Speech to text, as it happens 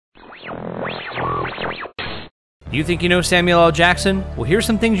You think you know Samuel L. Jackson? Well, here's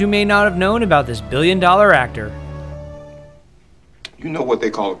some things you may not have known about this billion-dollar actor. You know what they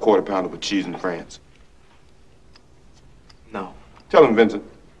call a quarter pounder with cheese in France? No. Tell him, Vincent.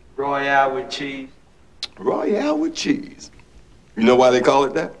 Royale with cheese. Royale with cheese. You know why they call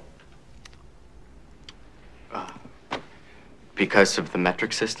it that? Because of the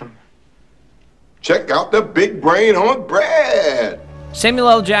metric system? Check out the big brain on Brad. Samuel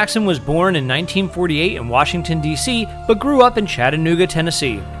L. Jackson was born in 1948 in Washington, D.C., but grew up in Chattanooga,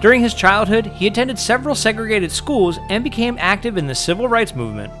 Tennessee. During his childhood, he attended several segregated schools and became active in the civil rights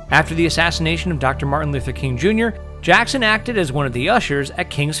movement. After the assassination of Dr. Martin Luther King Jr., Jackson acted as one of the ushers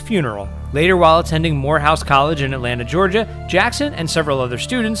at King's funeral. Later, while attending Morehouse College in Atlanta, Georgia, Jackson and several other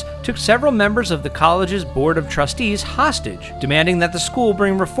students took several members of the college's Board of Trustees hostage, demanding that the school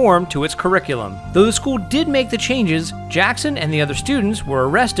bring reform to its curriculum. Though the school did make the changes, Jackson and the other students were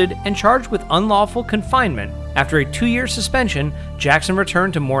arrested and charged with unlawful confinement. After a 2-year suspension, Jackson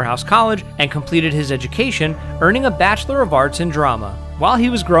returned to Morehouse College and completed his education, earning a Bachelor of Arts in Drama. While he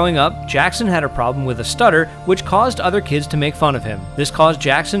was growing up, Jackson had a problem with a stutter, which caused other kids to make fun of him. This caused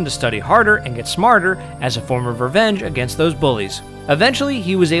Jackson to study harder and get smarter as a form of revenge against those bullies. Eventually,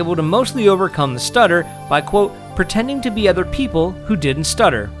 he was able to mostly overcome the stutter by, quote, pretending to be other people who didn't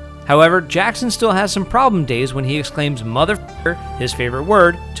stutter. However, Jackson still has some problem days when he exclaims motherfucker, his favorite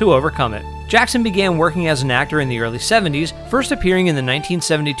word, to overcome it. Jackson began working as an actor in the early 70s, first appearing in the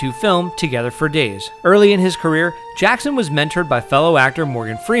 1972 film Together for Days. Early in his career, Jackson was mentored by fellow actor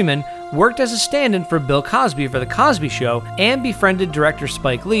Morgan Freeman, worked as a stand-in for Bill Cosby for The Cosby Show, and befriended director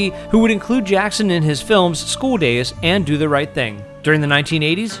Spike Lee, who would include Jackson in his films School Days and Do the Right Thing. During the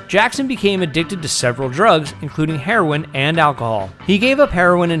 1980s, Jackson became addicted to several drugs, including heroin and alcohol. He gave up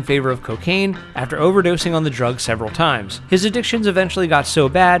heroin in favor of cocaine after overdosing on the drug several times. His addictions eventually got so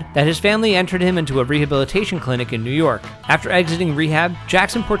bad that his family entered him into a rehabilitation clinic in New York. After exiting rehab,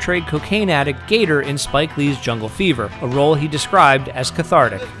 Jackson portrayed cocaine addict Gator in Spike Lee's Jungle Fever, a role he described as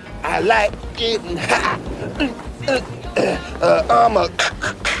cathartic. I like getting high. I'm a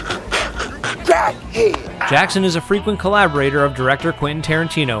crackhead. Jackson is a frequent collaborator of director Quentin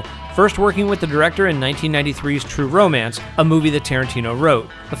Tarantino, first working with the director in 1993's True Romance, a movie that Tarantino wrote.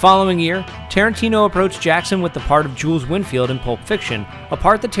 The following year, Tarantino approached Jackson with the part of Jules Winfield in Pulp Fiction, a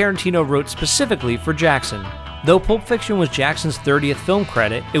part that Tarantino wrote specifically for Jackson. Though Pulp Fiction was Jackson's 30th film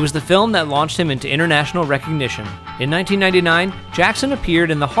credit, it was the film that launched him into international recognition. In 1999, Jackson appeared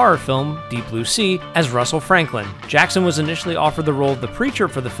in the horror film Deep Blue Sea as Russell Franklin. Jackson was initially offered the role of the preacher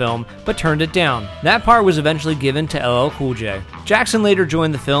for the film, but turned it down. That part was eventually given to LL Cool J. Jackson later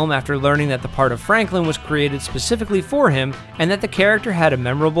joined the film after learning that the part of Franklin was created specifically for him and that the character had a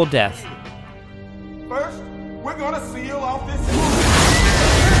memorable death. First, we're gonna seal off this movie.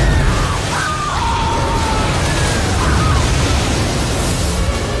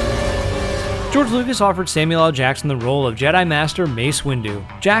 George Lucas offered Samuel L. Jackson the role of Jedi Master Mace Windu.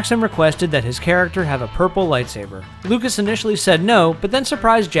 Jackson requested that his character have a purple lightsaber. Lucas initially said no, but then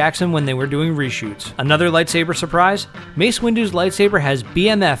surprised Jackson when they were doing reshoots. Another lightsaber surprise? Mace Windu's lightsaber has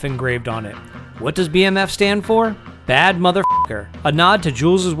BMF engraved on it. What does BMF stand for? Bad motherfucker, a nod to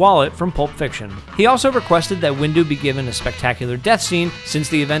Jules' wallet from Pulp Fiction. He also requested that Windu be given a spectacular death scene, since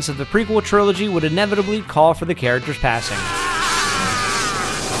the events of the prequel trilogy would inevitably call for the character's passing.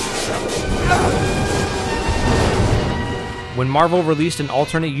 When Marvel released an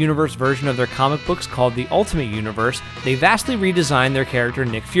alternate universe version of their comic books called the Ultimate Universe, they vastly redesigned their character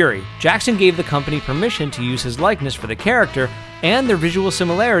Nick Fury. Jackson gave the company permission to use his likeness for the character, and their visual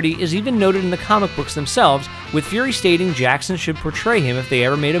similarity is even noted in the comic books themselves, with Fury stating Jackson should portray him if they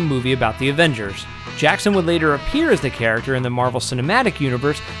ever made a movie about the Avengers. Jackson would later appear as the character in the Marvel Cinematic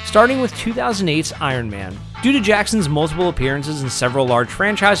Universe, starting with 2008's Iron Man. Due to Jackson's multiple appearances in several large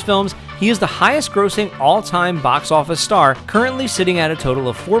franchise films, he is the highest-grossing all-time box office star, currently sitting at a total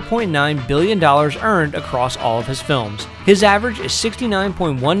of $4.9 billion earned across all of his films. His average is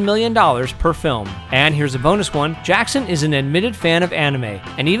 $69.1 million per film. And here's a bonus one, Jackson is an admitted fan of anime,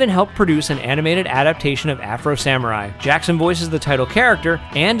 and even helped produce an animated adaptation of Afro Samurai. Jackson voices the title character,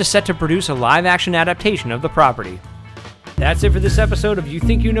 and is set to produce a live-action adaptation of the property. That's it for this episode of You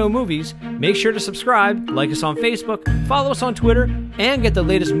Think You Know Movies. Make sure to subscribe, like us on Facebook, follow us on Twitter, and get the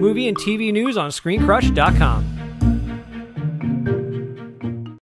latest movie and TV news on ScreenCrush.com.